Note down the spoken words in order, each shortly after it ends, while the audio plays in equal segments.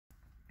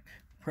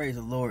Praise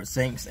the Lord,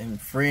 saints and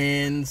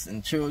friends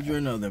and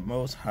children of the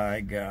Most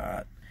High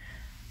God.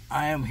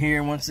 I am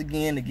here once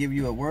again to give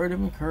you a word of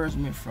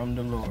encouragement from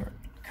the Lord.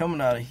 Coming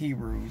out of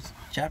Hebrews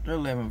chapter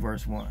 11,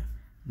 verse 1.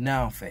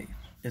 Now faith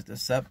is the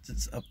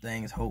substance of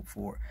things hoped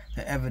for,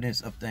 the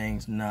evidence of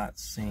things not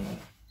seen.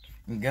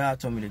 And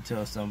God told me to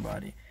tell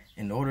somebody,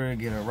 in order to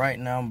get a right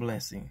now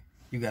blessing,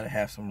 you got to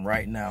have some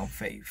right now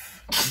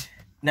faith.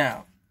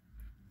 Now,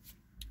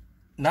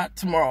 not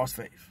tomorrow's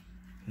faith,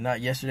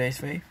 not yesterday's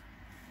faith,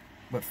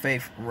 but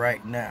faith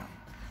right now.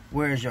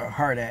 Where's your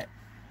heart at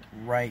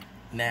right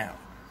now?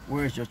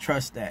 Where's your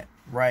trust at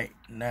right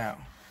now?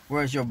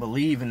 Where's your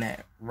believing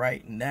at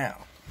right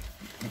now?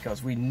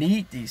 Because we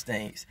need these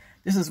things.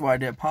 This is why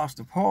the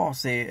Apostle Paul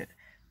said,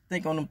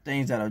 think on them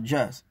things that are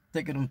just.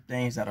 Think on them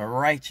things that are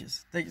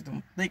righteous. Think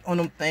on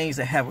them things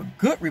that have a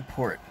good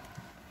report.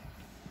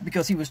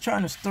 Because he was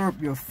trying to stir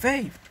up your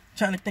faith,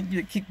 trying to think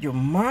you to keep your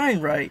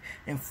mind right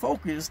and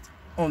focused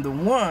on the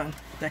one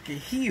that can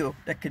heal,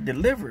 that can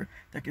deliver,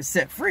 that can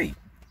set free.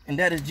 And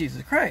that is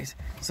Jesus Christ.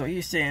 So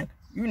he's saying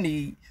you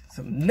need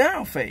some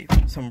now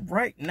faith, some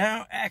right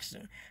now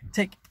action.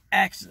 Take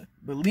action,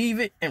 believe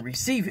it and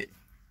receive it.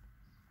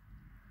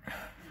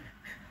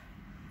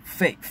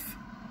 Faith.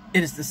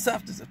 It is the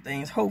substance of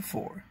things hoped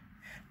for.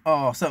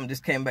 Oh, something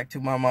just came back to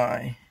my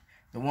mind.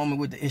 The woman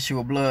with the issue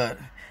of blood,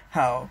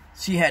 how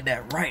she had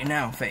that right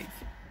now faith.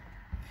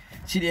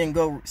 She didn't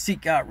go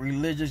seek out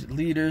religious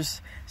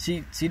leaders.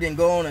 She didn't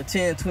go on a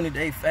 10,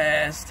 20-day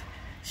fast.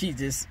 She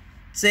just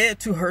said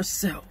to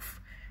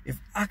herself, if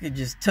I could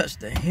just touch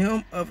the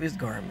hem of his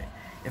garment,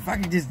 if I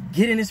could just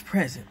get in his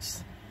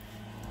presence,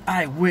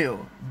 I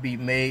will be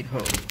made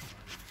whole.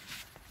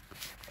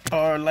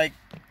 Or like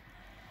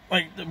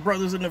the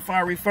brothers in the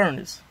fiery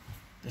furnace,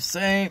 the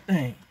same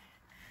thing.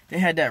 They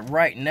had that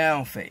right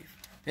now faith.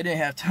 They didn't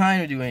have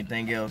time to do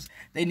anything else.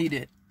 They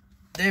needed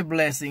their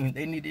blessing.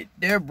 They needed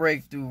their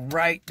breakthrough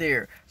right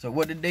there. So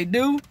what did they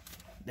do?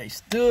 They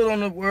stood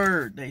on the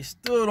word. They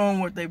stood on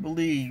what they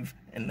believed.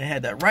 And they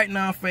had that right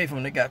now faith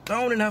when they got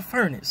thrown in that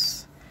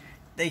furnace.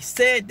 They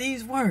said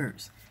these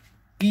words,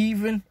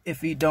 even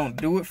if he don't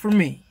do it for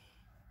me,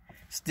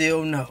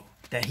 still know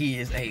that he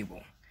is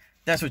able.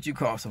 That's what you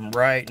call some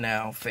right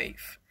now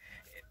faith.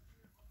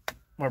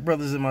 My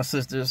brothers and my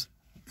sisters,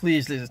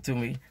 please listen to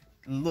me.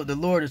 The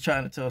Lord is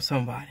trying to tell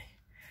somebody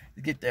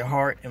to get their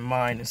heart and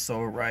mind and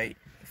soul right.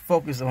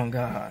 Focus on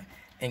God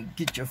and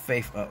get your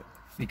faith up.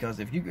 Because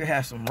if you could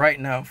have some right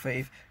now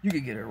faith, you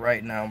could get a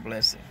right now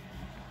blessing.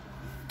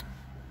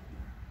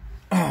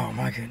 Oh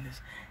my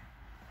goodness.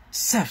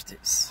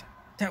 Substance.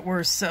 That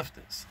word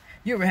substance.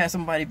 You ever had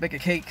somebody bake a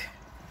cake?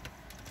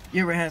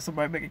 You ever had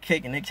somebody bake a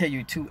cake and they tell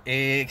you 2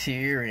 eggs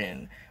here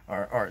and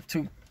or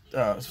 2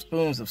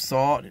 spoons of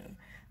salt, and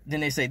then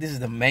they say this is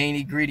the main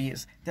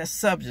ingredients. That's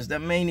substance.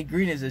 That main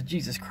ingredients is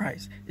Jesus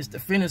Christ. It's the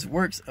finished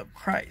works of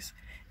Christ.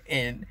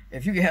 And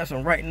if you can have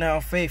some right now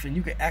faith and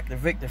you can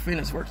activate the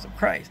finished works of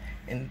Christ,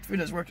 and the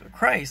finished works of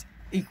Christ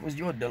equals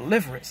your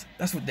deliverance.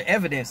 That's what the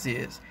evidence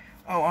is.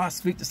 Oh, I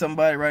speak to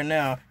somebody right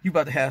now. You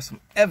about to have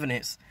some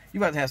evidence. You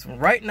about to have some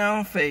right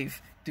now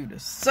faith through the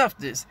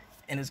substance,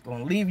 and it's going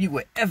to leave you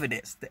with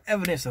evidence. The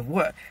evidence of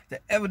what? The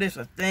evidence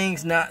of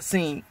things not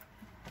seen.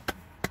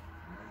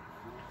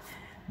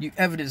 Your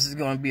evidence is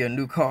going to be a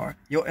new car.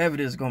 Your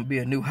evidence is going to be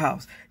a new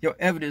house. Your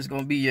evidence is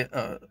going to be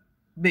a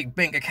big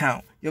bank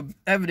account. Your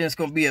evidence is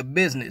going to be a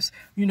business.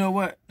 You know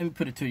what? Let me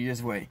put it to you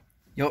this way.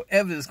 Your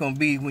evidence is going to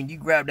be when you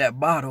grab that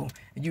bottle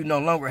and you no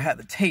longer have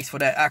the taste for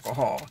that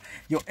alcohol.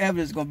 Your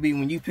evidence is going to be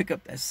when you pick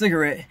up that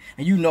cigarette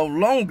and you no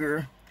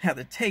longer have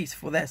the taste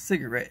for that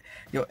cigarette.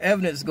 Your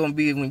evidence is going to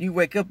be when you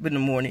wake up in the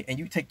morning and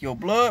you take your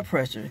blood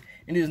pressure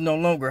and it is no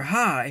longer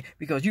high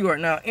because you are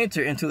now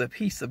entered into the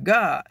peace of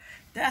God.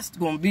 That's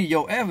going to be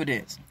your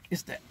evidence.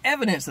 It's the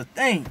evidence of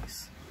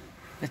things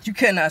that you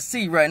cannot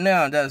see right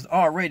now that has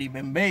already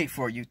been made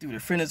for you through the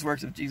finished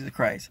works of Jesus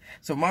Christ.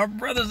 So my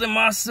brothers and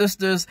my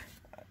sisters,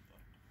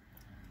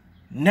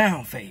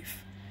 now faith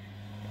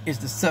is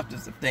the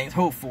substance of things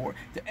hoped for,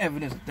 the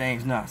evidence of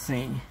things not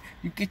seen.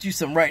 You get you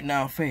some right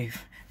now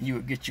faith, and you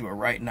will get you a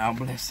right now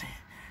blessing.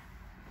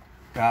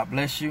 God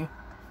bless you.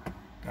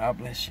 God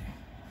bless you.